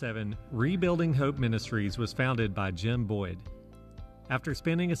Rebuilding Hope Ministries was founded by Jim Boyd. After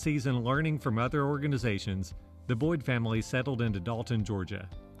spending a season learning from other organizations, the Boyd family settled into Dalton, Georgia.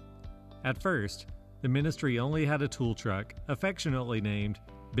 At first, the ministry only had a tool truck, affectionately named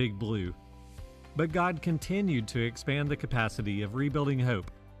Big Blue. But God continued to expand the capacity of Rebuilding Hope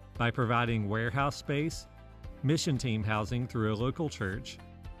by providing warehouse space, mission team housing through a local church,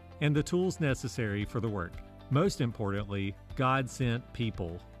 and the tools necessary for the work. Most importantly, God sent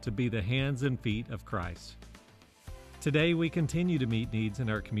people to be the hands and feet of Christ. Today, we continue to meet needs in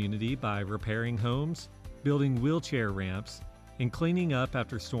our community by repairing homes, building wheelchair ramps, and cleaning up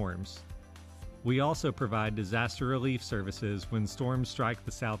after storms. We also provide disaster relief services when storms strike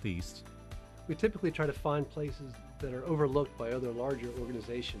the southeast. We typically try to find places that are overlooked by other larger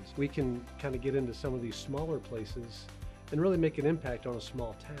organizations. We can kind of get into some of these smaller places and really make an impact on a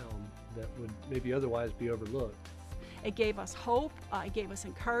small town that would maybe otherwise be overlooked. It gave us hope, it gave us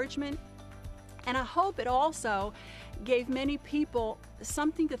encouragement, and I hope it also gave many people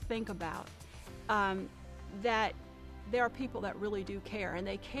something to think about, that there are people that really do care, and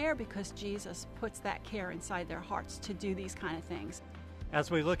they care because Jesus puts that care inside their hearts to do these kind of things.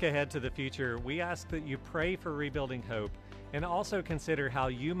 As we look ahead to the future, we ask that you pray for Rebuilding Hope and also consider how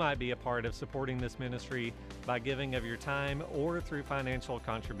you might be a part of supporting this ministry by giving of your time or through financial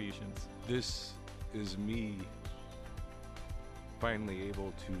contributions. This is me finally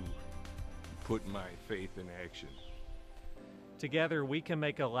able to put my faith in action. Together, we can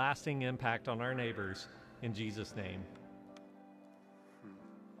make a lasting impact on our neighbors in Jesus' name.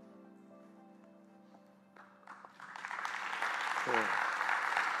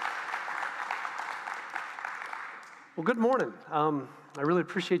 Well, good morning. I really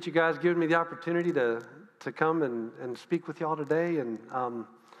appreciate you guys giving me the opportunity to come and speak with y'all today, and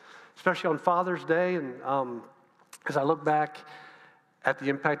especially on Father's Day. And as I look back at the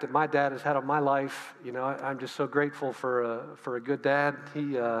impact that my dad has had on my life, you know, I'm just so grateful for a good dad.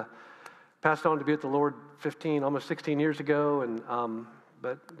 He passed on to be with the Lord almost 16 years ago, and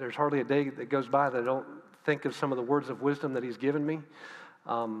but there's hardly a day that goes by that I don't think of some of the words of wisdom that he's given me.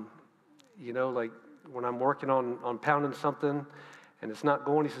 You know, like when I'm working on pounding something and it's not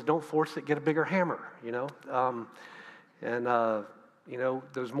going, he says, "Don't force it, get a bigger hammer," you know. You know,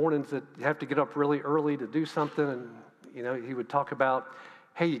 those mornings that you have to get up really early to do something, and, you know, he would talk about,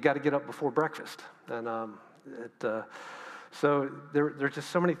 hey, you got to get up before breakfast. And so there's just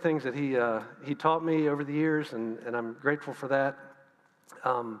so many things that he taught me over the years, and I'm grateful for that.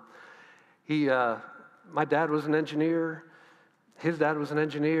 My dad was an engineer. His dad was an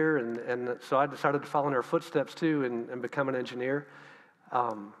engineer, and so I decided to follow in their footsteps too and become an engineer.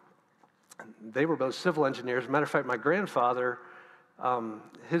 They were both civil engineers. As a matter of fact, my grandfather,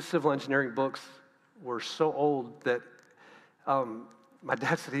 his civil engineering books were so old that my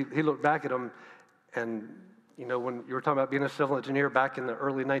dad said he looked back at them, and, you know, when you were talking about being a civil engineer back in the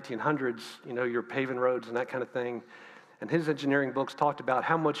early 1900s, you know, you're paving roads and that kind of thing, and his engineering books talked about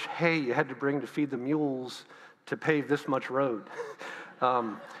how much hay you had to bring to feed the mules to pave this much road.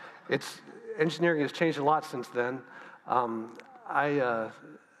 Engineering has changed a lot since then. I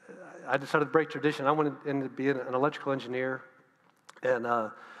decided to break tradition. I wanted to be an electrical engineer, and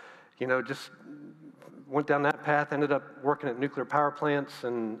you know, just went down that path. Ended up working at nuclear power plants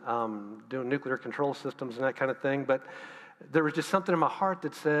and doing nuclear control systems and that kind of thing. But there was just something in my heart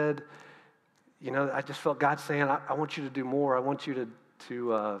that said, you know, I just felt God saying, I want you to do more. I want you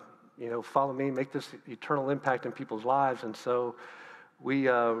to you know, follow me, make this eternal impact in people's lives. And so we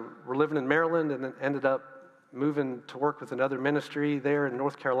were living in Maryland, and then ended up moving to work with another ministry there in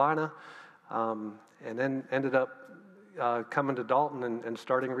North Carolina, and then ended up coming to Dalton and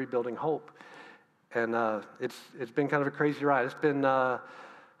starting Rebuilding Hope. And it's been kind of a crazy ride. It's been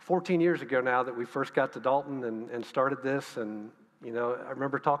 14 years ago now that we first got to Dalton and started this. And, you know, I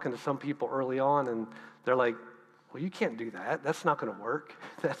remember talking to some people early on, and they're like, well, you can't do that. That's not going to work.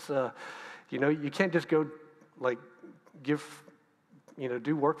 That's, you know, you can't just go, like, do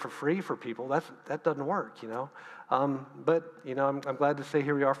work for free for people. That doesn't work, you know. But, you know, I'm glad to say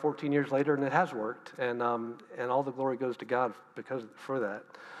here we are 14 years later, and it has worked. And all the glory goes to God for that.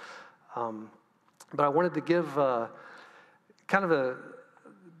 But I wanted to give kind of a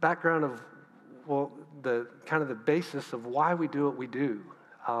background of, well, the kind of the basis of why we do what we do.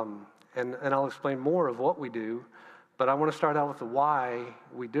 And I'll explain more of what we do, but I want to start out with the why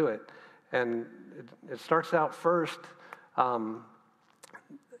we do it. And it starts out first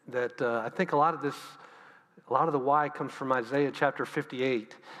that I think a lot of the why comes from Isaiah chapter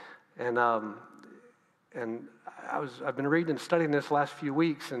 58. And I've been reading and studying this last few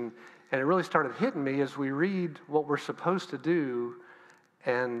weeks, and it really started hitting me as we read what we're supposed to do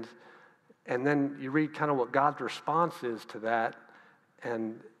And then you read kind of what God's response is to that,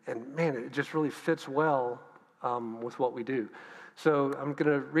 and man, it just really fits well with what we do. So I'm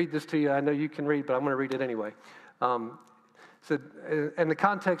going to read this to you. I know you can read, but I'm going to read it anyway. So, and the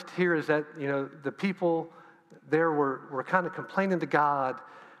context here is that, the people there were kind of complaining to God,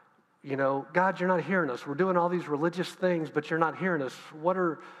 God, you're not hearing us. We're doing all these religious things, but you're not hearing us.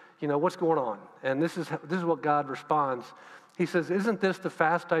 What's going on? And this is what God responds. He says, isn't this the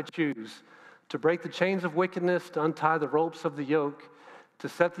fast I choose, to break the chains of wickedness, to untie the ropes of the yoke, to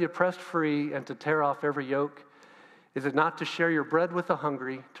set the oppressed free, and to tear off every yoke? Is it not to share your bread with the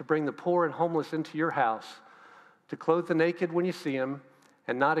hungry, to bring the poor and homeless into your house, to clothe the naked when you see them,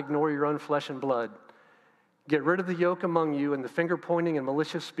 and not ignore your own flesh and blood? Get rid of the yoke among you and the finger-pointing and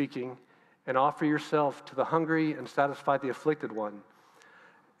malicious speaking, and offer yourself to the hungry and satisfy the afflicted one.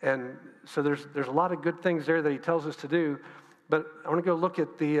 And so there's a lot of good things there that he tells us to do, but I want to go look at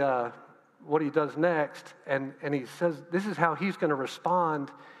what he does next, and he says this is how he's going to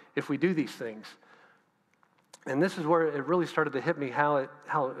respond if we do these things. And this is where it really started to hit me how it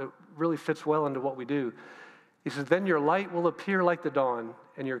really fits well into what we do. He says, then your light will appear like the dawn,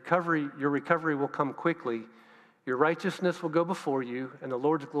 and your recovery will come quickly. Your righteousness will go before you, and the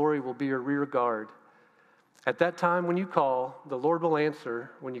Lord's glory will be your rear guard. At that time when you call, the Lord will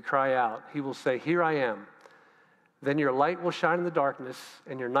answer. When you cry out, he will say, here I am. Then your light will shine in the darkness,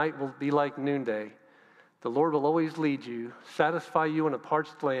 and your night will be like noonday. The Lord will always lead you, satisfy you in a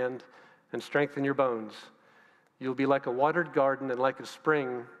parched land, and strengthen your bones. You'll be like a watered garden and like a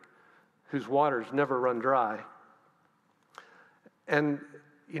spring whose waters never run dry. And,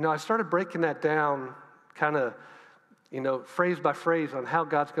 I started breaking that down kind of, phrase by phrase on how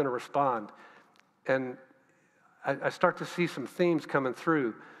God's going to respond. And I start to see some themes coming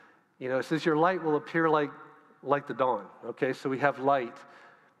through. It says your light will appear like the dawn. Okay, so we have light.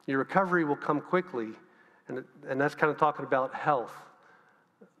 Your recovery will come quickly. And that's kind of talking about health.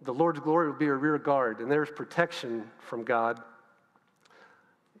 The Lord's glory will be a rear guard, and there's protection from God.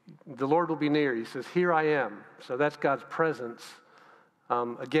 The Lord will be near. He says, here I am. So that's God's presence.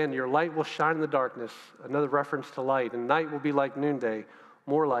 Again, your light will shine in the darkness, another reference to light, and night will be like noonday,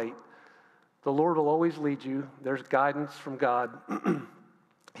 more light. The Lord will always lead you. There's guidance from God.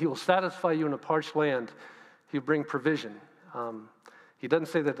 He will satisfy you in a parched land. He'll bring provision. He doesn't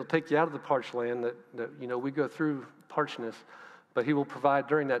say that he'll take you out of the parched land, that we go through parchness, but he will provide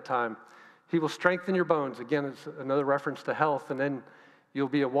during that time. He will strengthen your bones. Again, it's another reference to health. And then you'll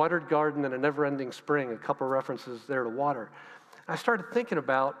be a watered garden and a never-ending spring, a couple of references there to water. I started thinking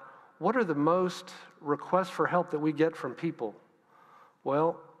about what are the most requests for help that we get from people?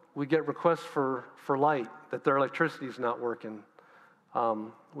 Well, we get requests for light, that their electricity is not working.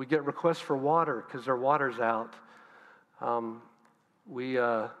 We get requests for water because their water's out. We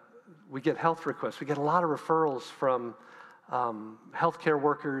get health requests. We get a lot of referrals from healthcare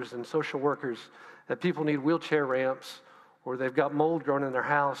workers and social workers that people need wheelchair ramps, or they've got mold growing in their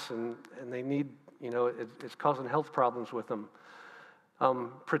house and they need, it's causing health problems with them.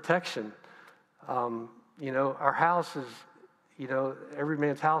 Protection. Our house is, every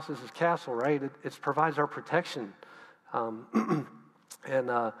man's house is his castle, right? It provides our protection. And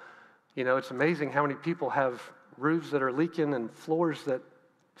it's amazing how many people have roofs that are leaking and floors that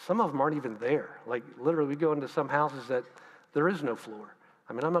some of them aren't even there. Like literally we go into some houses that there is no floor.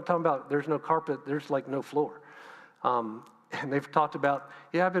 I mean, I'm not talking about there's no carpet, there's like no floor. And they've talked about,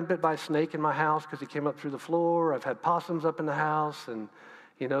 I've been bit by a snake in my house because he came up through the floor. I've had possums up in the house. And,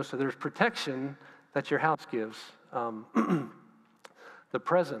 so there's protection that your house gives. The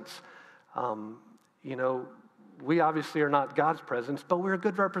presence. We obviously are not God's presence, but we're a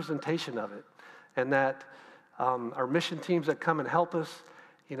good representation of it. And that our mission teams that come and help us,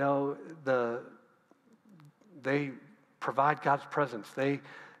 they provide God's presence. They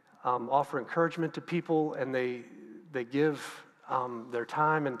offer encouragement to people, and they give their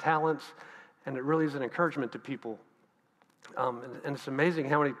time and talents, and it really is an encouragement to people. And it's amazing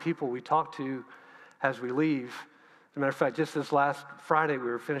how many people we talk to as we leave. As a matter of fact, just this last Friday, we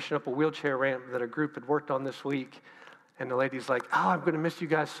were finishing up a wheelchair ramp that a group had worked on this week, and the lady's like, I'm going to miss you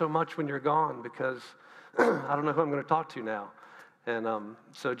guys so much when you're gone because I don't know who I'm going to talk to now. And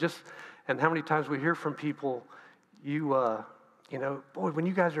and how many times we hear from people, boy, when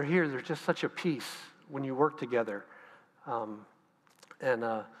you guys are here, there's just such a peace when you work together.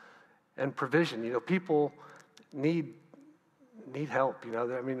 And provision. People need help.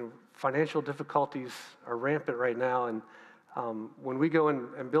 Financial difficulties are rampant right now, and when we go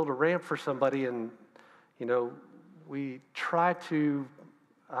and build a ramp for somebody, and we try to,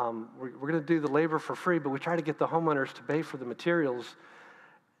 we're going to do the labor for free, but we try to get the homeowners to pay for the materials,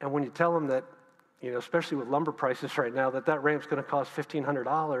 And when you tell them that, especially with lumber prices right now, that ramp's going to cost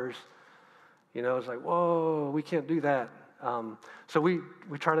 $1,500, it's like, whoa, we can't do that. So we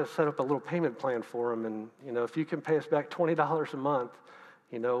try to set up a little payment plan for them, and if you can pay us back $20 a month,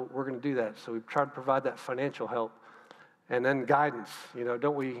 we're going to do that. So we try to provide that financial help, and then guidance.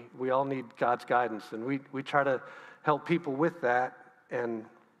 Don't we all need God's guidance, and we try to help people with that, and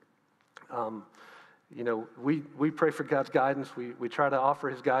we pray for God's guidance. We try to offer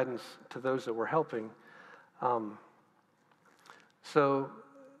His guidance to those that we're helping. So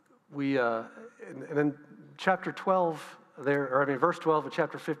we and then chapter 12 verse 12 of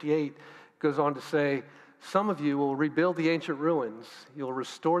chapter 58 goes on to say, some of you will rebuild the ancient ruins. You'll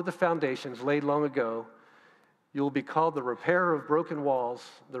restore the foundations laid long ago. You will be called the repairer of broken walls,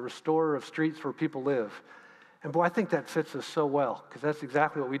 the restorer of streets where people live. And boy, I think that fits us so well, because that's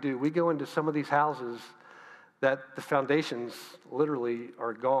exactly what we do. We go into some of these houses that the foundations literally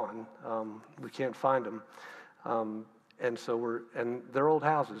are gone. We can't find them. And they're old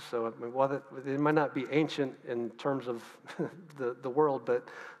houses. So they might not be ancient in terms of the world, but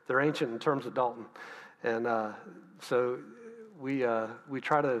they're ancient in terms of Dalton. And so we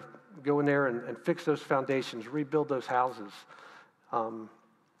try to go in there and fix those foundations, rebuild those houses. How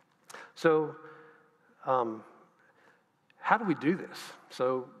do we do this?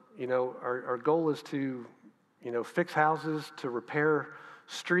 So, our goal is to, fix houses, to repair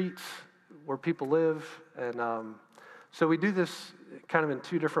streets where people live. And so we do this kind of in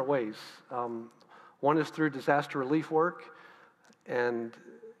two different ways. One is through disaster relief work. And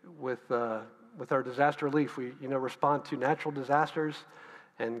with our disaster relief, we, respond to natural disasters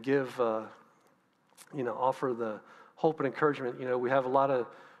and give, offer the hope and encouragement. We have a lot of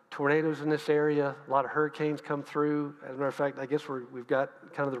tornadoes in this area, a lot of hurricanes come through. As a matter of fact, I guess we've got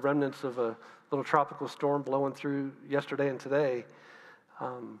kind of the remnants of a little tropical storm blowing through yesterday and today.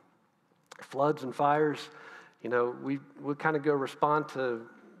 Floods and fires, we kind of go respond to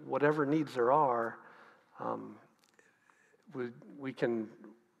whatever needs there are. We can,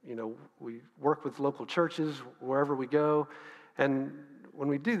 we work with local churches wherever we go. And when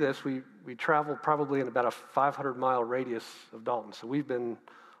we do this, we travel probably in about a 500-mile radius of Dalton. So we've been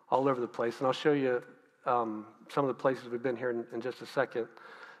all over the place. And I'll show you some of the places we've been here in just a second.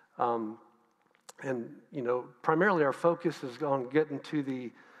 Primarily our focus is on getting to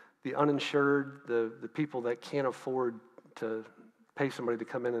the uninsured, the people that can't afford to pay somebody to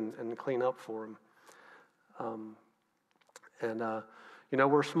come in and clean up for them.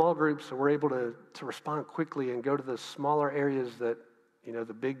 We're a small group, so we're able to respond quickly and go to the smaller areas that,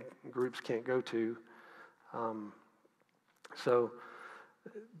 the big groups can't go to. So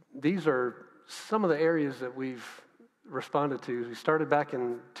these are some of the areas that we've responded to. We started back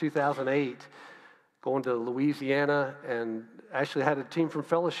in 2008, going to Louisiana, and actually had a team from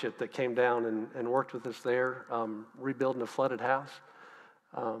Fellowship that came down and worked with us there, rebuilding a flooded house.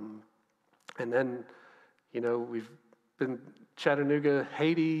 And then, we've been Chattanooga,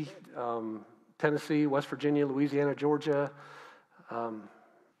 Haiti, Tennessee, West Virginia, Louisiana, Georgia.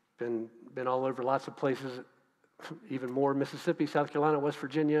 Been all over lots of places, even more Mississippi, South Carolina, West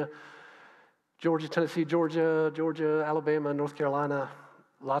Virginia, Georgia, Tennessee, Georgia, Alabama, North Carolina,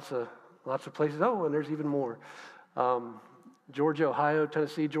 lots of places. Oh, and there's even more. Georgia, Ohio,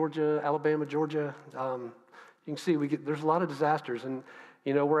 Tennessee, Georgia, Alabama, Georgia. You can see there's a lot of disasters, and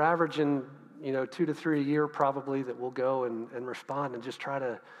we're averaging 2 to 3 a year probably that we'll go and respond and just try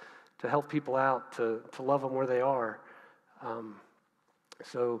to help people out, to love them where they are.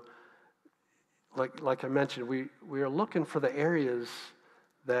 So like I mentioned, we are looking for the areas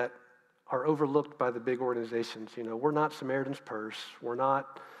that are overlooked by the big organizations. We're not Samaritan's Purse. We're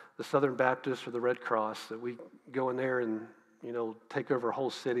not the Southern Baptist or the Red Cross that we go in there and, take over a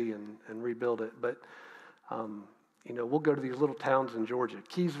whole city and rebuild it. But, we'll go to these little towns in Georgia.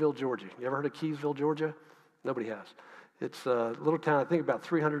 Keysville, Georgia. You ever heard of Keysville, Georgia? Nobody has. It's a little town, I think about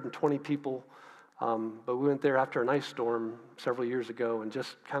 320 people. But we went there after an ice storm several years ago and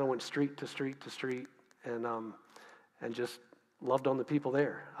just kind of went street to street to street and just loved on the people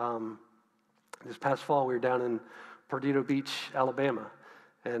there. This past fall, we were down in Perdido Beach, Alabama.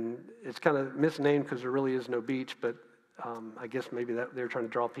 And it's kind of misnamed because there really is no beach, but I guess maybe that they're trying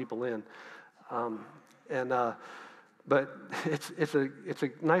to draw people in. But it's a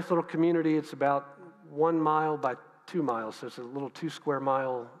nice little community. It's about 1 mile by 2 miles, so it's a little 2 square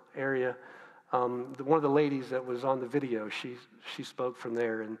mile area. One of the ladies that was on the video, she spoke from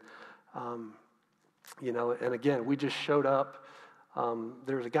there, and and again, we just showed up.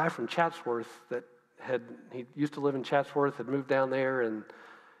 There was a guy from Chatsworth that he used to live in Chatsworth, had moved down there, and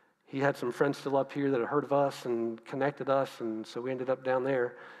he had some friends still up here that had heard of us and connected us, and so we ended up down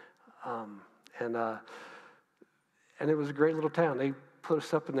there. And it was a great little town. They put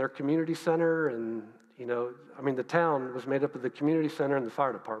us up in their community center, and the town was made up of the community center and the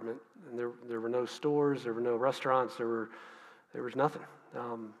fire department. And there were no stores, there were no restaurants, there was nothing.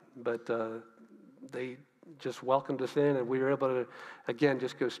 But they just welcomed us in, and we were able to, again,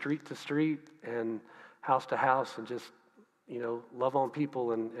 just go street to street and house to house and just, love on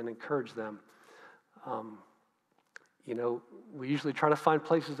people and encourage them. We usually try to find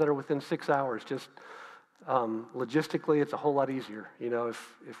places that are within 6 hours. Just logistically, it's a whole lot easier.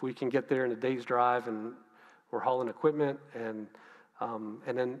 If we can get there in a day's drive, and we're hauling equipment, and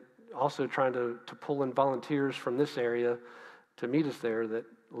then also trying to pull in volunteers from this area to meet us there, that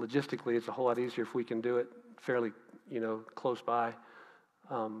logistically it's a whole lot easier if we can do it fairly, close by.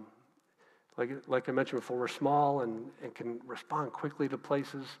 Like I mentioned before, we're small and can respond quickly to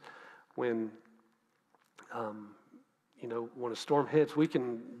places when, when a storm hits. We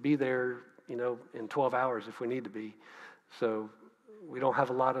can be there, in 12 hours if we need to be. So we don't have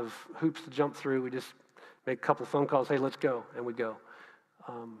a lot of hoops to jump through. We just make a couple phone calls, hey, let's go, and we go.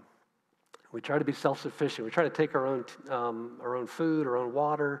 We try to be self-sufficient. We try to take our own food, our own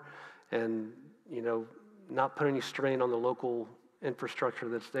water, and, not put any strain on the local infrastructure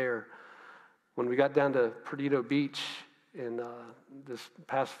that's there. When we got down to Perdido Beach in this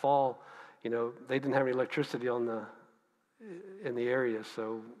past fall, they didn't have any electricity in the area,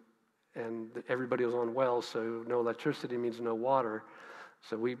 and everybody was on wells, so no electricity means no water.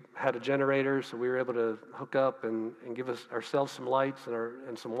 So we had a generator, so we were able to hook up and give ourselves some lights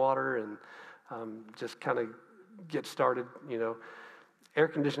and some water, and just kind of get started. Air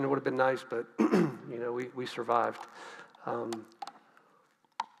conditioning would have been nice, but we survived.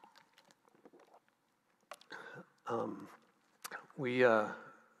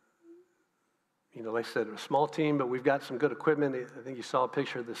 Like I said, a small team, but we've got some good equipment. I think you saw a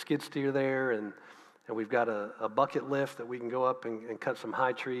picture of the skid steer there, and we've got a bucket lift that we can go up and cut some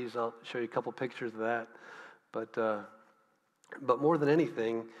high trees. I'll show you a couple pictures of that. But more than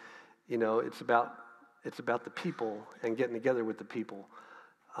anything, it's about the people and getting together with the people.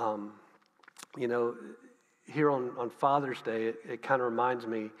 Here on Father's Day, it kind of reminds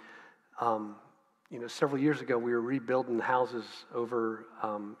me, several years ago we were rebuilding houses over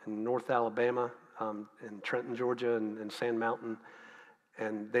in North Alabama, in Trenton, Georgia, and Sand Mountain.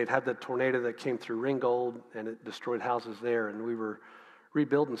 And they'd had the tornado that came through Ringgold, and it destroyed houses there, and we were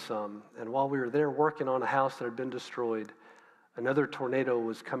rebuilding some. And while we were there working on a house that had been destroyed, another tornado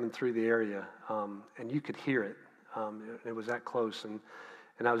was coming through the area, and you could hear it. It was that close. And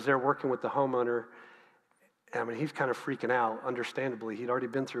I was there working with the homeowner. He's kind of freaking out, understandably. He'd already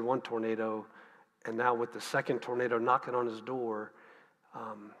been through one tornado, and now with the second tornado knocking on his door,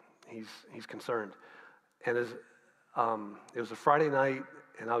 he's concerned. And it was a Friday night,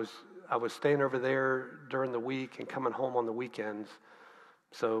 and I was staying over there during the week and coming home on the weekends.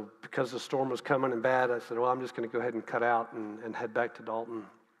 So because the storm was coming and bad, I said, well, I'm just going to go ahead and cut out and head back to Dalton.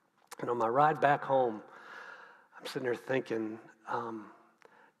 And on my ride back home, I'm sitting there thinking,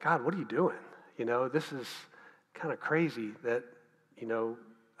 God, what are you doing? This is kind of crazy that,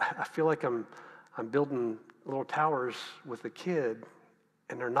 I feel like I'm building little towers with a kid,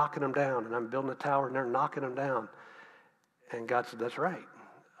 and they're knocking them down, and I'm building a tower, and they're knocking them down. And God said, that's right.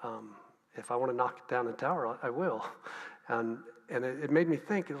 If I want to knock down the tower, I will. And it made me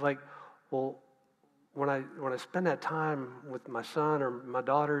think, it's like, well, when I spend that time with my son or my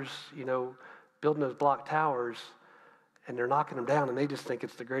daughters, building those block towers, and they're knocking them down, and they just think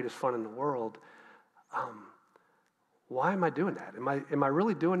it's the greatest fun in the world, why am I doing that? Am I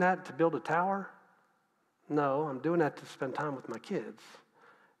really doing that to build a tower? No, I'm doing that to spend time with my kids.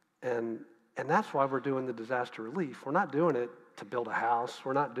 And that's why we're doing the disaster relief. We're not doing it to build a house.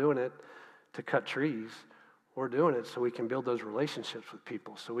 We're not doing it to cut trees. We're doing it so we can build those relationships with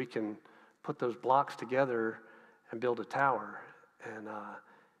people, so we can put those blocks together and build a tower. And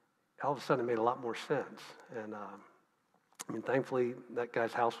all of a sudden it made a lot more sense. And thankfully that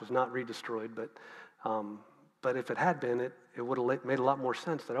guy's house was not re-destroyed, but if it had been, it would have made a lot more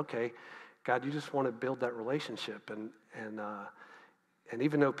sense that, okay, God, you just want to build that relationship. And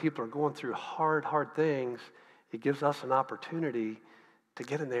even though people are going through hard things, it gives us an opportunity to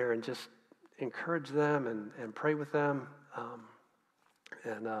get in there and just encourage them and pray with them.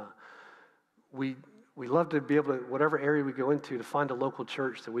 We love to be able to, whatever area we go into, to find a local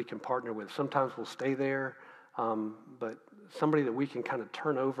church that we can partner with. Sometimes we'll stay there, but somebody that we can kind of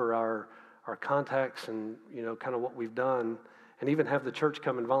turn over our contacts and, kind of what we've done, and even have the church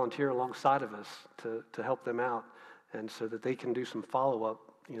come and volunteer alongside of us to help them out, and so that they can do some follow-up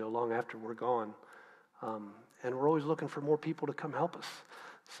long after we're gone. And we're always looking for more people to come help us.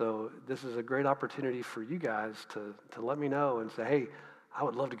 So this is a great opportunity for you guys to let me know and say, hey, I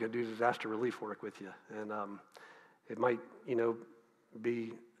would love to go do disaster relief work with you. And it might,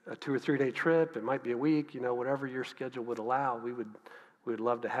 be a 2 or 3 day trip. It might be a week, whatever your schedule would allow. We would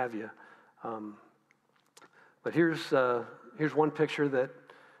love to have you. But here's one picture that,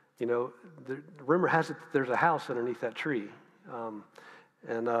 the rumor has it that there's a house underneath that tree.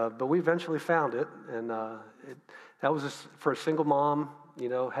 But we eventually found it, and that was just for a single mom,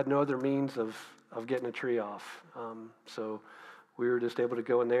 had no other means of getting a tree off. So we were just able to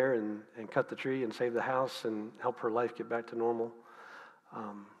go in there and cut the tree and save the house and help her life get back to normal.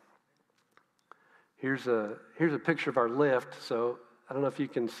 Here's a picture of our lift. So I don't know if you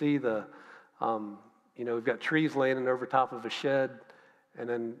can see we've got trees laying over top of a shed, and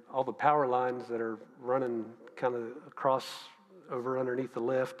then all the power lines that are running kind of across over underneath the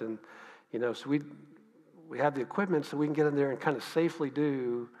lift. And, so we have the equipment so we can get in there and kind of safely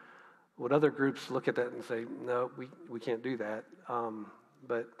do what other groups look at that and say, no, we can't do that.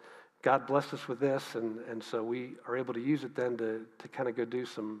 But God blessed us with this, and so we are able to use it then to kind of go do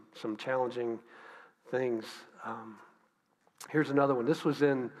some challenging things. Here's another one. This was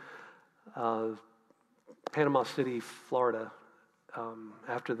in Panama City, Florida,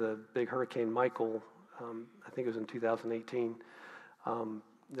 after the big Hurricane Michael. I think it was in 2018.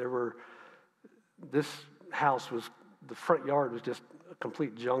 This house the front yard was just a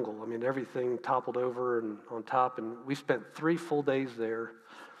complete jungle. I mean, everything toppled over and on top, and we spent 3 full days there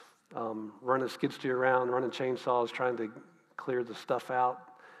running skid steer around, running chainsaws, trying to clear the stuff out.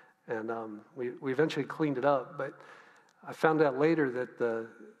 And we eventually cleaned it up, but I found out later that the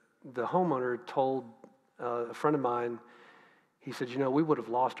homeowner told a friend of mine, he said, we would have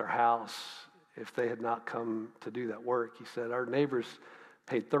lost our house if they had not come to do that work. He said, our neighbors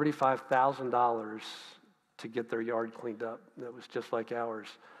paid $35,000 to get their yard cleaned up. That was just like ours.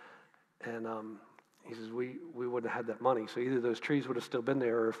 And he says, we wouldn't have had that money. So either those trees would have still been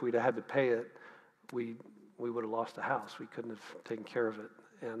there, or if we'd have had to pay it, we would have lost the house. We couldn't have taken care of it.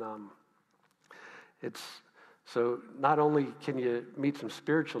 And so not only can you meet some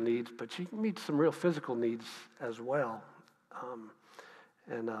spiritual needs, but you can meet some real physical needs as well.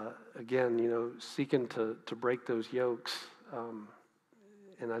 Again, seeking to break those yokes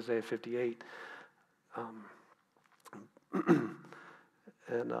in Isaiah 58.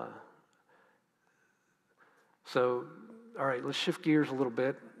 So, all right, let's shift gears a little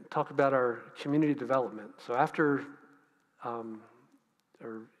bit, talk about our community development. So after,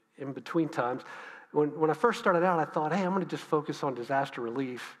 or in between times, when I first started out, I thought, hey, I'm going to just focus on disaster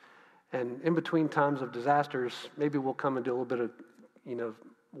relief. And in between times of disasters, maybe we'll come and do a little bit of,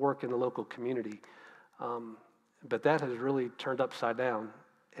 work in the local community. But that has really turned upside down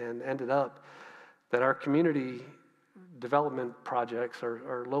and ended up that our community development projects,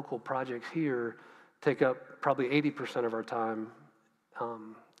 our local projects here, take up probably 80% of our time.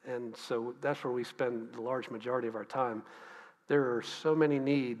 And so that's where we spend the large majority of our time. There are so many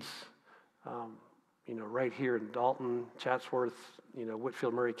needs, right here in Dalton, Chatsworth,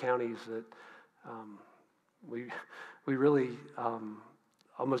 Whitfield, Murray counties that we really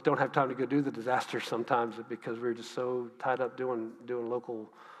almost don't have time to go do the disasters sometimes because we're just so tied up doing local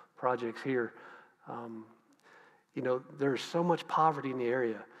projects here. There's so much poverty in the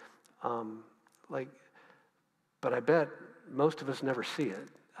area, but I bet most of us never see it.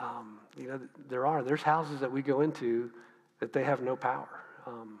 There's houses that we go into that they have no power.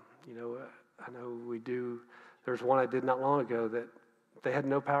 I know we do. There's one I did not long ago that they had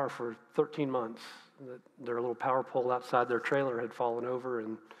no power for 13 months. That their little power pole outside their trailer had fallen over,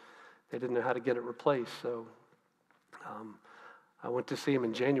 and they didn't know how to get it replaced. So I went to see them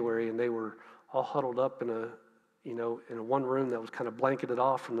in January, and they were all huddled up in a one room that was kind of blanketed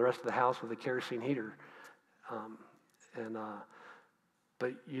off from the rest of the house with a kerosene heater.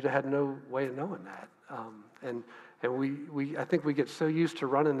 But you had no way of knowing that. And I think we get so used to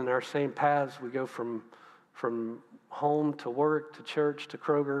running in our same paths. We go from home to work to church to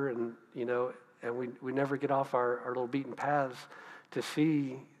Kroger, and we never get off our little beaten paths to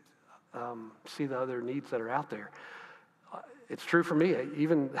see the other needs that are out there. It's true for me.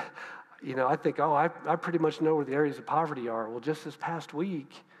 Even, I think, I pretty much know where the areas of poverty are. Well, just this past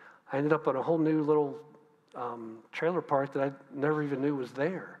week, I ended up on a whole new little trailer park that I never even knew was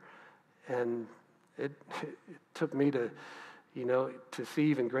there. And it took me to see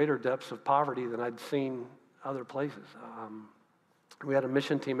even greater depths of poverty than I'd seen other places. We had a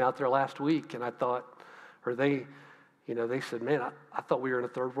mission team out there last week, and I thought, they said, man, I thought we were in a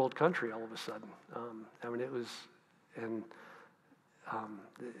third world country all of a sudden. It was, and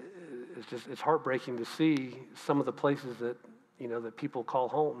it's heartbreaking to see some of the places that, that people call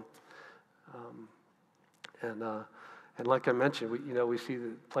home. And like I mentioned, we see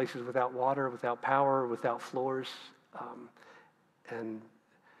the places without water, without power, without floors. And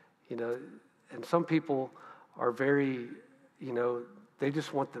some people are very, they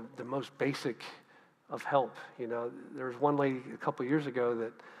just want the most basic of help. There was one lady a couple years ago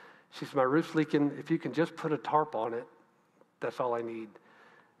that she said, my roof's leaking. If you can just put a tarp on it, that's all I need.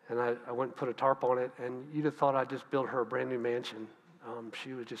 And I went and put a tarp on it, and you'd have thought I just built her a brand new mansion.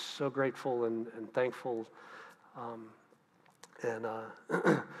 She was just so grateful and thankful.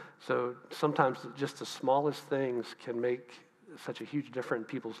 So sometimes just the smallest things can make such a huge difference in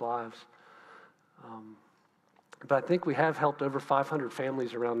people's lives. But I think we have helped over 500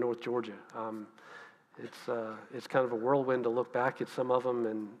 families around North Georgia. It's kind of a whirlwind to look back at some of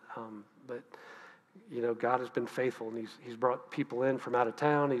them, but God has been faithful, and He's brought people in from out of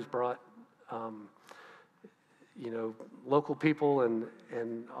town. He's brought local people,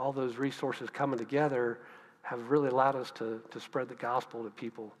 and all those resources coming together have really allowed us to spread the gospel to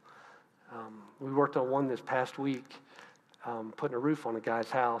people. We worked on one this past week, putting a roof on a guy's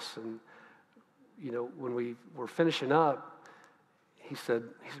house, and when we were finishing up, he said,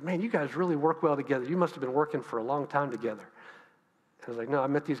 man, you guys really work well together. You must have been working for a long time together. I was like, no, I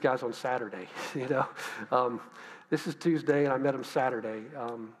met these guys on Saturday. This is Tuesday, and I met them Saturday.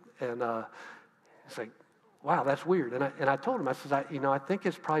 It's like, wow, that's weird. And I told him, I said, I think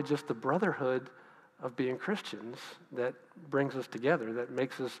it's probably just the brotherhood of being Christians that brings us together, that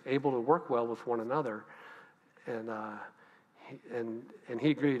makes us able to work well with one another. And he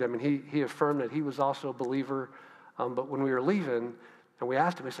agreed. I mean, he affirmed that he was also a believer. But when we were leaving, and we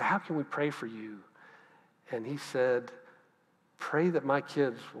asked him, we said, how can we pray for you? And he said, pray that my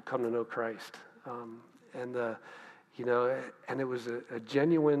kids will come to know Christ. And it was a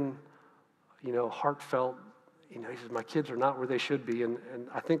genuine, heartfelt, he says, my kids are not where they should be. And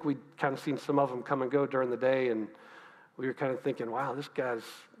I think we'd kind of seen some of them come and go during the day, and we were kind of thinking, wow, this guy's,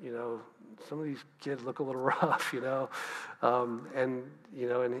 some of these kids look a little rough, And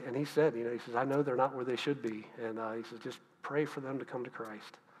he said, he says, I know they're not where they should be. And he says, just pray for them to come to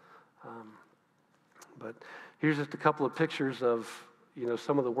Christ. But here's just a couple of pictures of,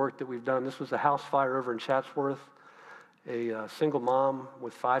 some of the work that we've done. This was a house fire over in Chatsworth, a single mom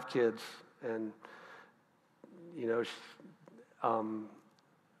with 5 kids. And, it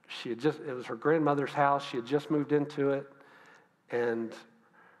was her grandmother's house. She had just moved into it. And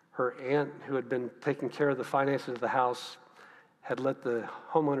her aunt, who had been taking care of the finances of the house, had let the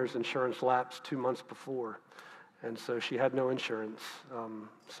homeowner's insurance lapse 2 months before. And so she had no insurance.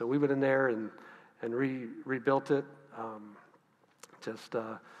 So we went in there and rebuilt it.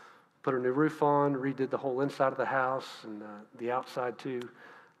 Put a new roof on, redid the whole inside of the house and the outside too.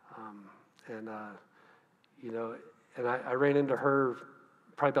 I ran into her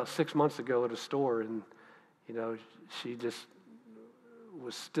probably about 6 months ago at a store, and, she just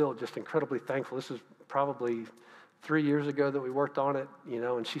was still just incredibly thankful. This is probably 3 years ago that we worked on it,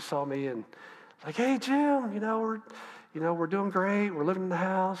 and she saw me and like, hey, Jim, we're doing great. We're living in the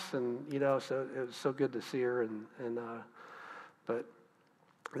house, and, so it was so good to see her. But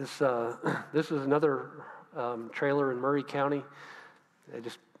this is another trailer in Murray County. They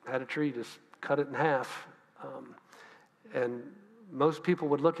just had a tree, just cut it in half. And most people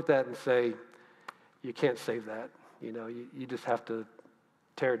would look at that and say, you can't save that. You just have to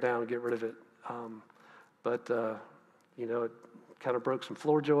tear it down and get rid of it. But it kind of broke some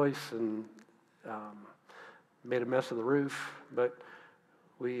floor joists and made a mess of the roof. But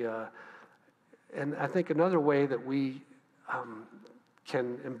and I think another way that we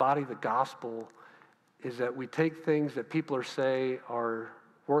can embody the gospel is that we take things that people say are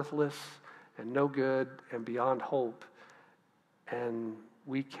worthless and no good and beyond hope, and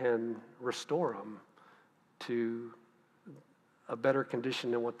we can restore them to a better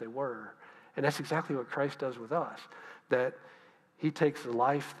condition than what they were. And that's exactly what Christ does with us, that he takes a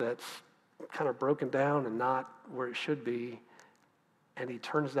life that's kind of broken down and not where it should be, and he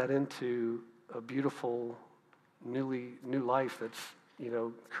turns that into a beautiful new life that's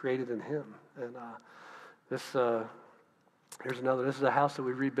created in him. And here's another. This is a house that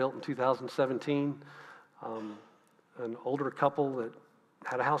we rebuilt in 2017. An older couple that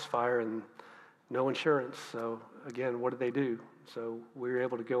had a house fire and no insurance. So again, what did they do? So we were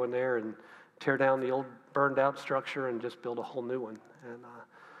able to go in there and tear down the old burned out structure and just build a whole new one. And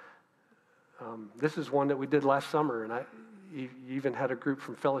this is one that we did last summer, and you even had a group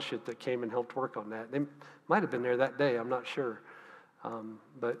from Fellowship that came and helped work on that. They might have been there that day, I'm not sure.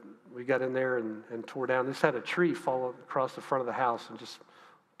 But we got in there and tore down. This had a tree fall across the front of the house and just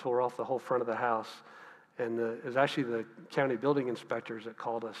tore off the whole front of the house. And it was actually the county building inspectors that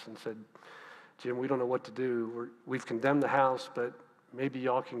called us and said, Jim, we don't know what to do. We've condemned the house, but maybe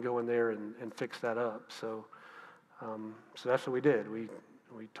y'all can go in there and fix that up. So that's what we did. We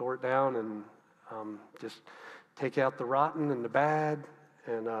tore it down and just take out the rotten and the bad,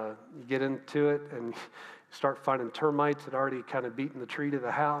 and you get into it and start finding termites that already kind of beaten the tree to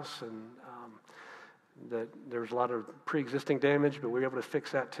the house, and that there was a lot of pre-existing damage, but we were able to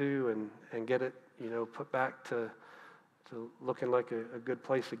fix that too and get it, put back to looking like a good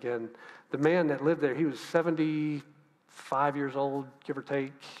place again. The man that lived there, he was 75 years old, give or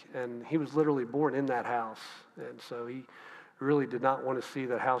take, and he was literally born in that house, and so he really did not want to see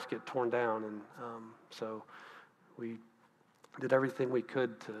that house get torn down, and so we did everything we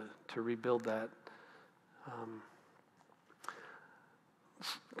could to rebuild that.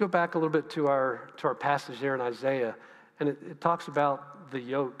 Let's go back a little bit to our passage there in Isaiah, and it talks about the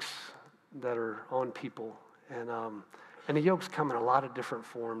yokes that are on people, and the yokes come in a lot of different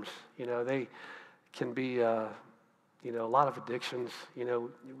forms. They can be a lot of addictions. We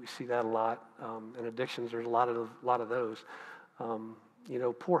see that a lot, and addictions. There's a lot of those.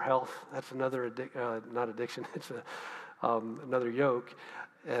 Poor health. That's another not addiction. It's another yoke,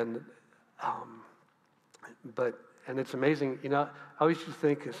 and it's amazing. I always used to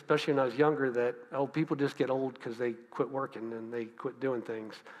think, especially when I was younger, that people just get old because they quit working and they quit doing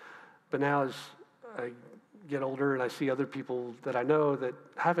things. But now as I get older and I see other people that I know that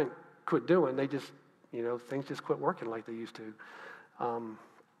haven't quit doing, they just things just quit working like they used to.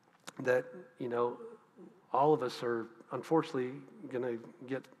 All of us are unfortunately going to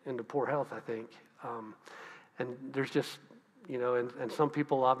get into poor health, I think. And there's just, and some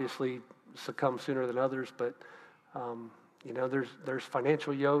people obviously succumb sooner than others, but, there's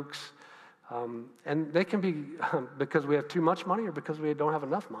financial yokes, and they can be because we have too much money or because we don't have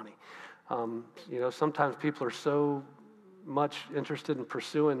enough money. Sometimes people are so much interested in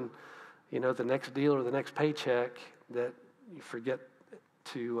pursuing, the next deal or the next paycheck that you forget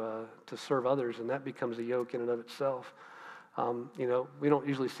to serve others, and that becomes a yoke in and of itself. We don't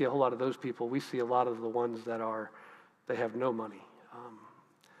usually see a whole lot of those people. We see a lot of the ones that they have no money.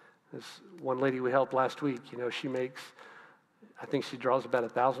 This one lady we helped last week, she makes, I think she draws about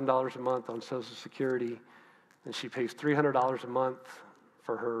 $1,000 a month on Social Security, and she pays $300 a month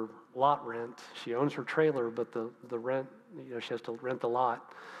for her lot rent. She owns her trailer, but the rent, she has to rent the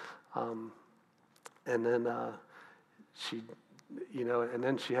lot. And then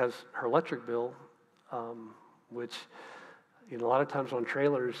she has her electric bill, which, a lot of times on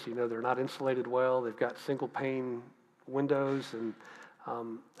trailers, they're not insulated well. They've got single pane windows, and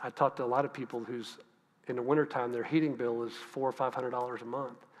I talked to a lot of people who's in the wintertime, their heating bill is $400 or $500 a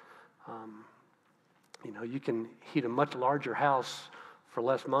month. You can heat a much larger house for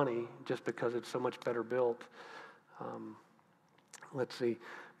less money just because it's so much better built. Let's see,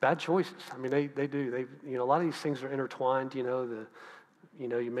 bad choices. I mean, they do. A lot of these things are intertwined. You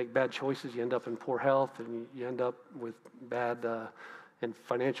make bad choices, you end up in poor health, and you end up with bad in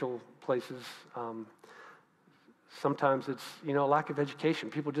financial places. Sometimes it's, a lack of education.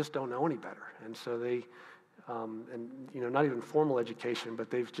 People just don't know any better. And so they, not even formal education, but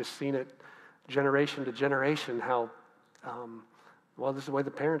they've just seen it generation to generation how, this is the way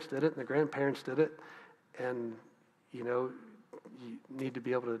the parents did it and the grandparents did it. And, you need to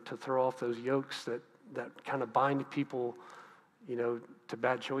be able to throw off those yokes that kind of bind people, to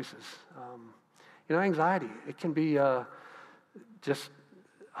bad choices. Anxiety, it can be just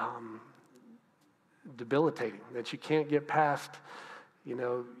debilitating that you can't get past.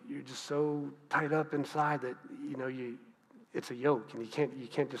 You're just so tied up inside that it's a yoke, and you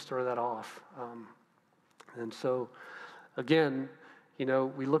can't just throw that off. And so, again,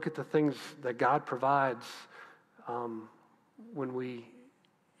 we look at the things that God provides when we,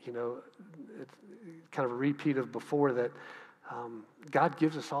 it's kind of a repeat of before that. God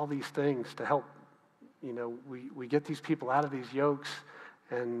gives us all these things to help. We get these people out of these yokes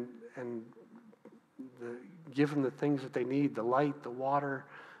and give them the things that they need, the light, the water,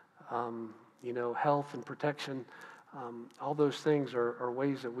 health and protection. All those things are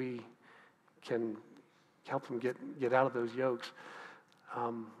ways that we can help them get out of those yokes.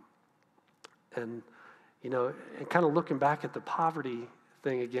 And kind of looking back at the poverty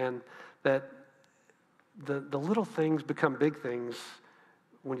thing again, that the little things become big things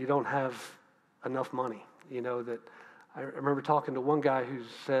when you don't have enough money. That I remember talking to one guy who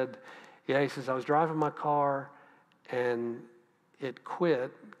said, he says, I was driving my car and it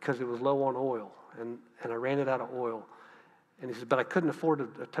quit because it was low on oil, and I ran it out of oil. And he says, but I couldn't afford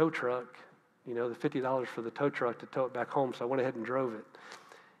a tow truck, the $50 for the tow truck to tow it back home, so I went ahead and drove it.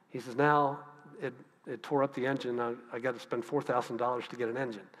 He says, now it tore up the engine. I got to spend $4,000 to get an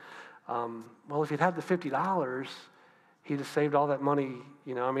engine. Well, if he'd had the $50, he'd have saved all that money,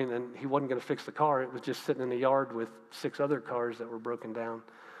 and he wasn't going to fix the car. It was just sitting in the yard with 6 other cars that were broken down.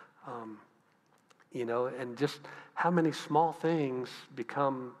 And just how many small things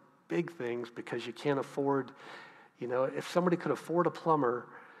become big things because you can't afford, if somebody could afford a plumber,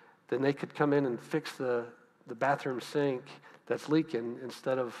 then they could come in and fix the bathroom sink that's leaking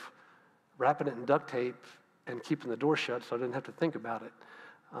instead of wrapping it in duct tape and keeping the door shut so I didn't have to think about it.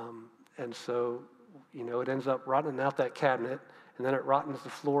 And so, it ends up rotting out that cabinet, and then it rottens the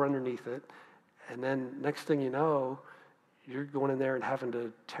floor underneath it. And then next thing you know, you're going in there and having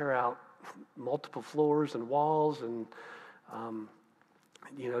to tear out multiple floors and walls and,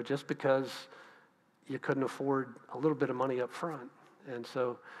 just because you couldn't afford a little bit of money up front. And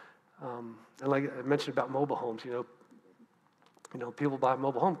so, and like I mentioned about mobile homes, people buy a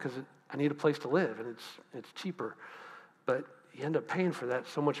mobile home because I need a place to live and it's cheaper. But you end up paying for that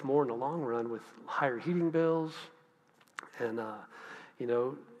so much more in the long run with higher heating bills. And,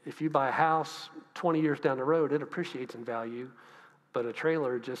 if you buy a house 20 years down the road, it appreciates in value, but a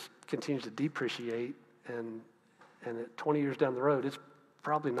trailer just continues to depreciate. And at 20 years down the road, it's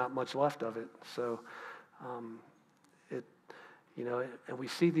probably not much left of it. So, and we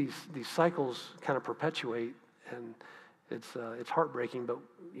see these cycles kind of perpetuate, and it's heartbreaking, but,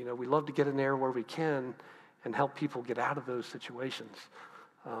 we love to get in there where we can and help people get out of those situations.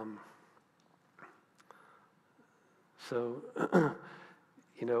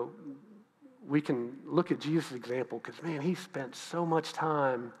 We can look at Jesus' example because, man, he spent so much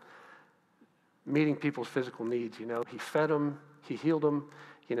time meeting people's physical needs. He fed them, he healed them,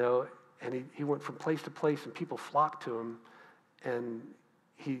 and he went from place to place, and people flocked to him, and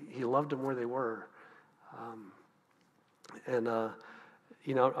he loved them where they were. I'm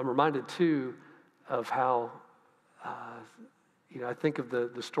reminded, too, of how, I think of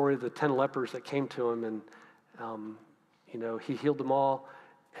the story of the 10 lepers that came to him, and, he healed them all,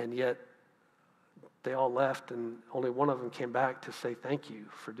 and yet they all left, and only one of them came back to say thank you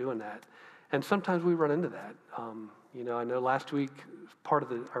for doing that. And sometimes we run into that. I know last week, part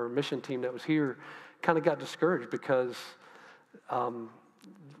of our mission team that was here kind of got discouraged because one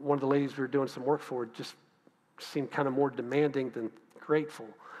of the ladies we were doing some work for just seemed kind of more demanding than grateful.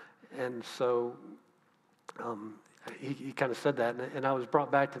 And so he kind of said that, and I was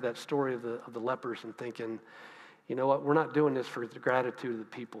brought back to that story of the lepers and thinking, you know what, we're not doing this for the gratitude of the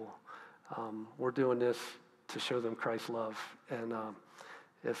people. We're doing this to show them Christ's love. And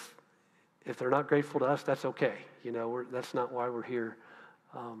if they're not grateful to us, that's okay. That's not why we're here.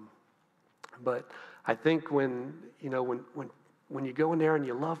 But I think when you go in there and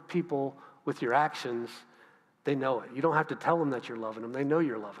you love people with your actions, they know it. You don't have to tell them that you're loving them. They know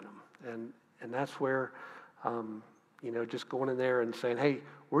you're loving them. And that's where, just going in there and saying, hey,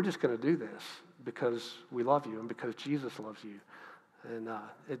 we're just going to do this because we love you and because Jesus loves you. And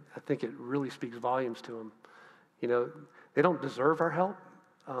I think it really speaks volumes to them. They don't deserve our help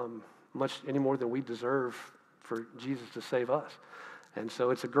much any more than we deserve for Jesus to save us. And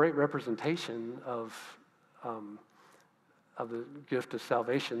so it's a great representation of the gift of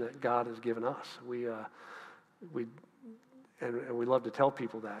salvation that God has given us. We love to tell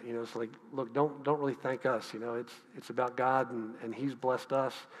people that. It's like, look, don't really thank us. It's about God and He's blessed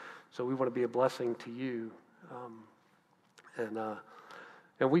us, so we want to be a blessing to you.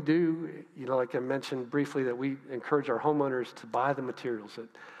 And we do, like I mentioned briefly, that we encourage our homeowners to buy the materials.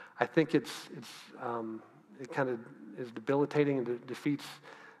 I think it kind of is debilitating and defeats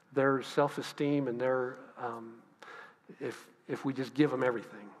their self-esteem and their if we just give them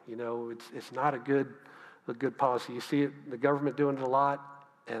everything. It's not a good policy. You see it, the government doing it a lot,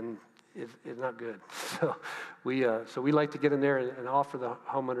 and it's not good. So we like to get in there and offer the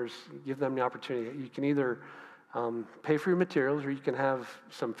homeowners, give them the opportunity. You can either pay for your materials, or you can have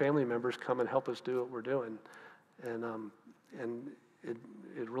some family members come and help us do what we're doing, and it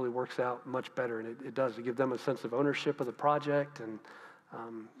really works out much better, and it does. It gives them a sense of ownership of the project, and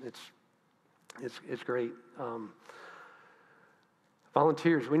it's great.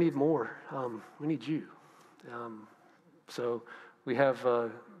 Volunteers, we need more. We need you. So we have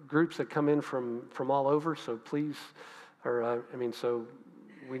groups that come in from all over. So please, so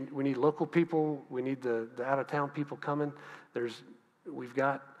we need local people. We need the out of town people coming. We've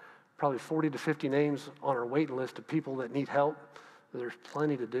got probably 40 to 50 names on our waiting list of people that need help. There's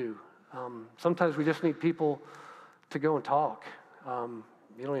plenty to do. Sometimes we just need people to go and talk. You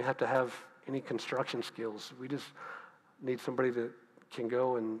don't even have to have any construction skills. need somebody that can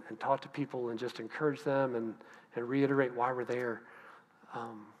go and talk to people and just encourage them and reiterate why we're there.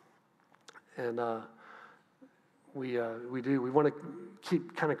 We do. We want to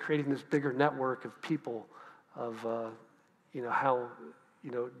keep kind of creating this bigger network of people, of how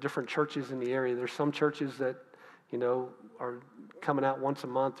different churches in the area. There's some churches that are coming out once a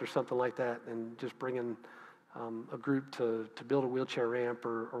month or something like that, and just bringing a group to build a wheelchair ramp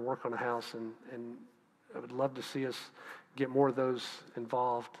or work on a house. And I would love to see us get more of those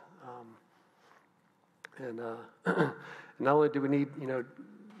involved. Not only do we need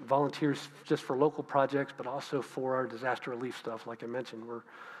volunteers just for local projects, but also for our disaster relief stuff. Like I mentioned, we're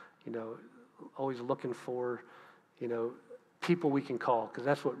always looking for people we can call, because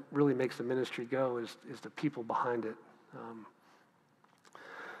that's what really makes the ministry go, is the people behind it.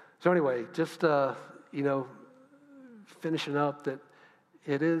 So anyway, just finishing up, that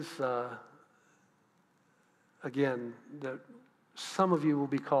it is again that some of you will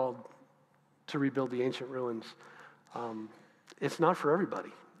be called to rebuild the ancient ruins. It's not for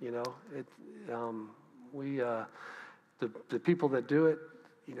everybody, the people that do it,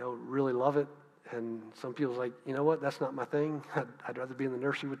 really love it. And some people's like, you know what, that's not my thing. I'd rather be in the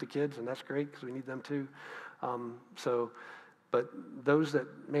nursery with the kids, and that's great because we need them too. But those that,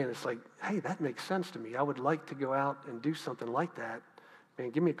 man, it's like, hey, that makes sense to me. I would like to go out and do something like that.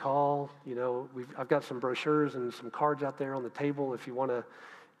 Man, give me a call. I've got some brochures and some cards out there on the table. If you want to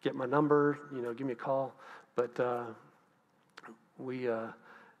get my number, give me a call. But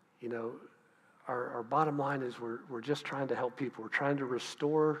our bottom line is we're just trying to help people. We're trying to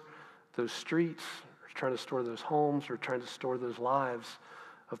restore those streets, we're trying to restore those homes, we're trying to restore those lives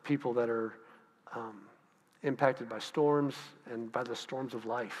of people that are impacted by storms and by the storms of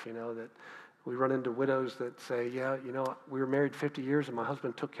life. That we run into widows that say, yeah, we were married 50 years and my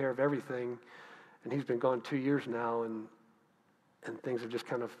husband took care of everything, and he's been gone 2 years now, and things are just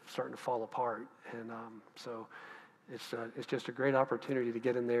kind of starting to fall apart. And so it's just a great opportunity to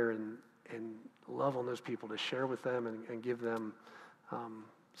get in there and love on those people, to share with them and give them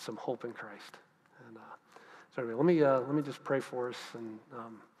some hope in Christ. And so anyway, let me just pray for us. And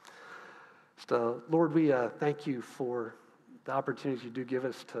Lord, we thank you for the opportunities you do give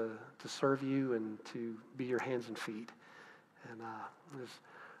us to serve you and to be your hands and feet. And just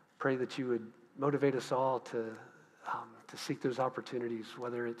pray that you would motivate us all to seek those opportunities,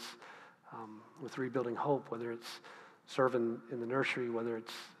 whether it's with Rebuilding Hope, whether it's serving in the nursery, whether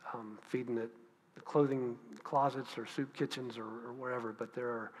it's feeding at the clothing closets or soup kitchens or wherever. But there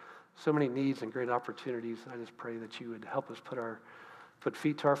are so many needs and great opportunities. I just pray that you would help us put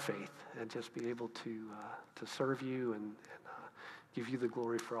feet to our faith and just be able to serve you and give you the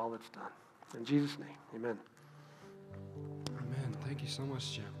glory for all that's done. In Jesus' name, amen. Amen. Thank you so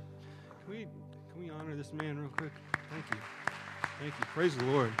much, Jim. Can we honor this man real quick? Thank you. Thank you. Praise the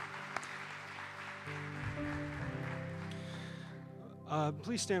Lord.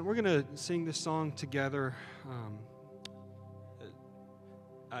 Please stand. We're going to sing this song together.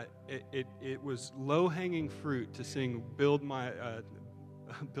 It was low-hanging fruit to sing "Build My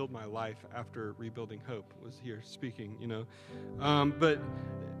Life" after Rebuilding Hope was here speaking, But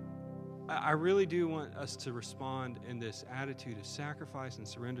I really do want us to respond in this attitude of sacrifice and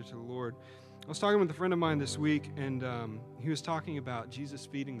surrender to the Lord. I was talking with a friend of mine this week, and he was talking about Jesus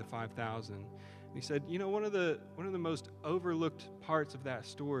feeding the 5,000. He said, one of the most overlooked parts of that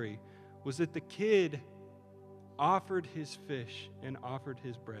story was that the kid offered his fish and offered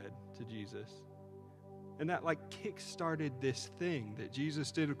his bread to Jesus. And that kick-started this thing that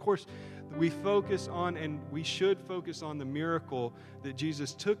Jesus did. Of course, we focus on, and we should focus on, the miracle that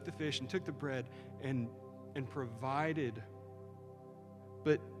Jesus took the fish and took the bread and provided.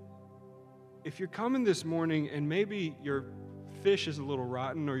 But if you're coming this morning and maybe your fish is a little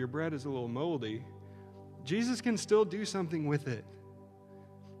rotten or your bread is a little moldy, Jesus can still do something with it.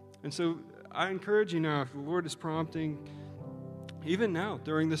 And so I encourage you now, if the Lord is prompting, even now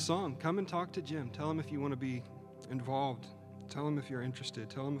during this song, come and talk to Jim. Tell him if you want to be involved. Tell him if you're interested.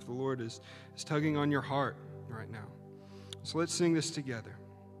 Tell him if the Lord is tugging on your heart right now. So let's sing this together.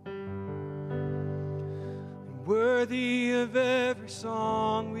 Worthy of every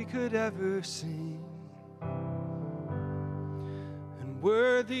song we could ever sing,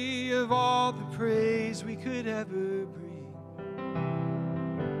 worthy of all the praise we could ever bring.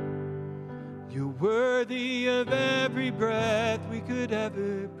 You're worthy of every breath we could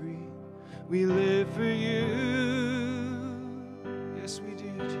ever breathe. We live for you. Yes, we do,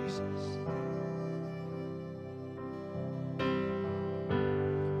 Jesus.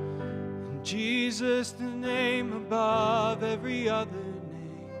 And Jesus, the name above every other name.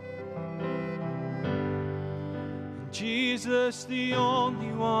 Jesus, the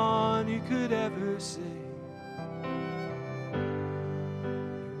only one who could ever save.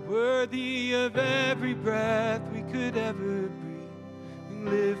 Worthy of every breath we could ever breathe. We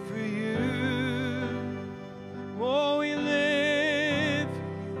live for you. Oh, we live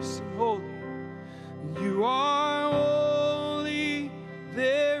for you. Sing holy. You are holy.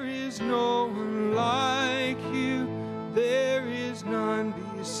 There is no one like you. There is none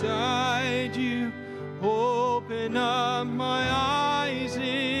beside you. Open up my eyes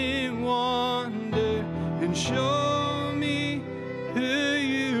in wonder and show me who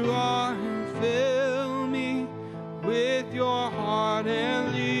you are, and fill me with your heart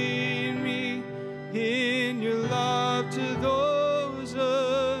and lead me in your love to those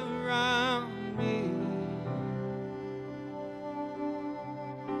around me.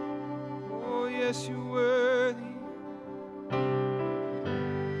 Oh yes, you're worthy.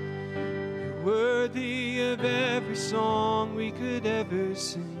 You're worthy of every song we could ever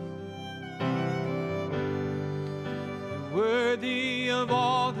sing. Worthy of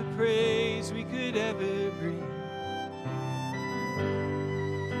all the praise we could ever bring.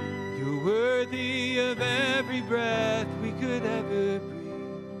 You're worthy of every breath we could ever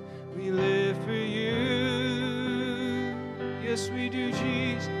breathe. We live for you. Yes, we do,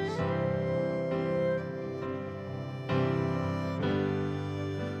 Jesus.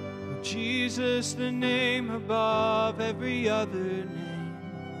 Oh, Jesus, the name above every other name.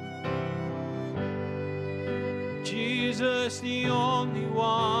 Jesus, the only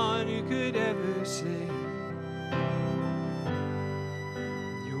one who could ever save.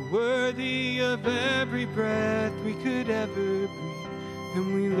 You're worthy of every breath we could ever breathe,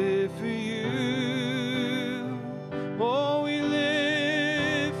 and we live for you. Oh, we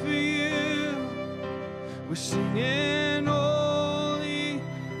live for you. We're singing holy.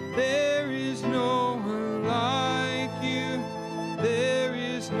 There is no one like you. There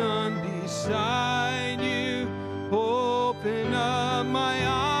is none beside you. Open up my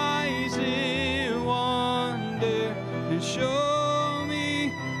eyes in wonder and show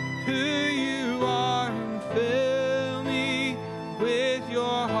me who you are, and fill me with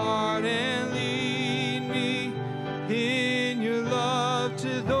your heart and lead me in your love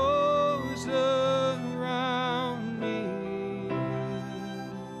to those around me.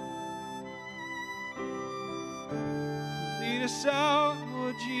 Lead us out,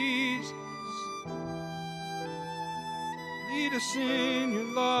 Lord Jesus. Lead us in your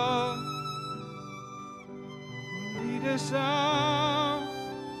love. Lead us out.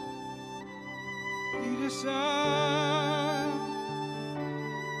 Lead us out.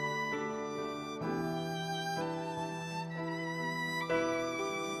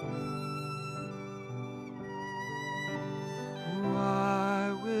 Oh,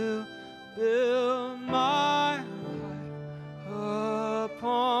 I will build my life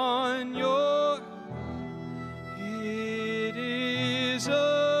upon your love. It is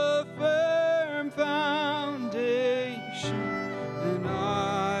a firm foundation, and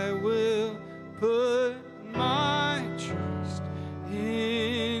I will put my trust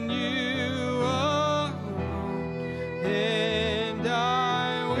in you alone, and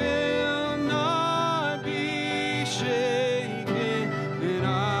I will not be shaken, and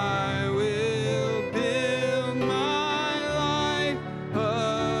I will build my life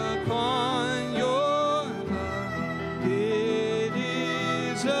upon your love. It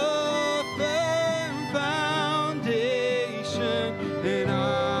is a firm foundation, and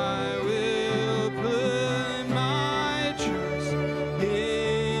I will put my trust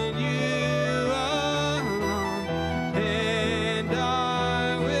in you alone, and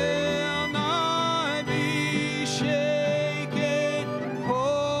I will not be shaken.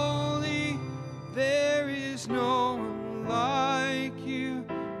 Holy, there is no one like you.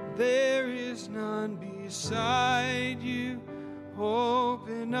 There is none beside you.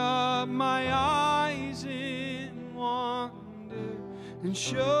 Open up my eyes in wonder and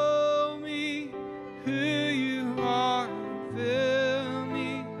show me who you are. Fill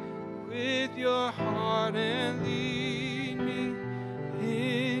me with your heart and lead me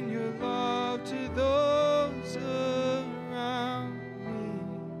in your love to those around me.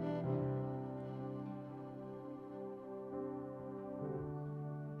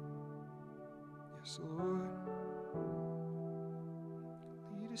 Yes, Lord.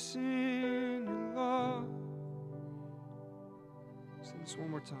 Lead us in your love. Sing this one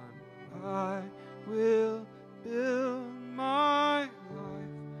more time. I will build my life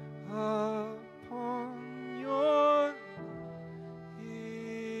upon your love.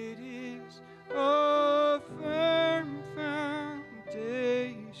 It is a firm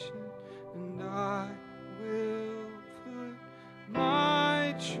foundation, and I will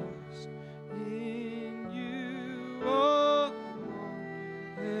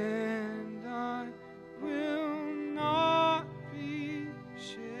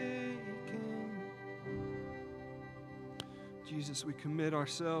Jesus, we commit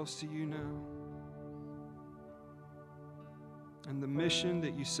ourselves to you now. And the mission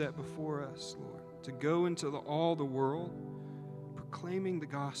that you set before us, Lord, to go into all the world, proclaiming the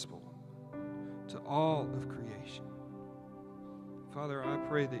gospel to all of creation. Father, I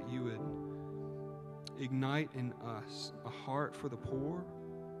pray that you would ignite in us a heart for the poor,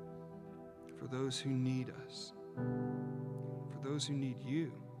 for those who need us, for those who need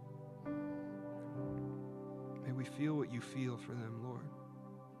you. May we feel what you feel for them, Lord.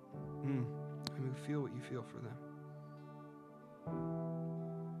 May we feel what you feel for them.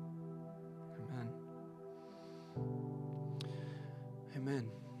 Amen.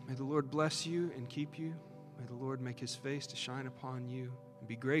 Amen. May the Lord bless you and keep you. May the Lord make his face to shine upon you and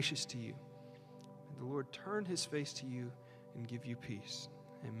be gracious to you. May the Lord turn his face to you and give you peace.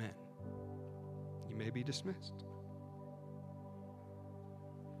 Amen. You may be dismissed.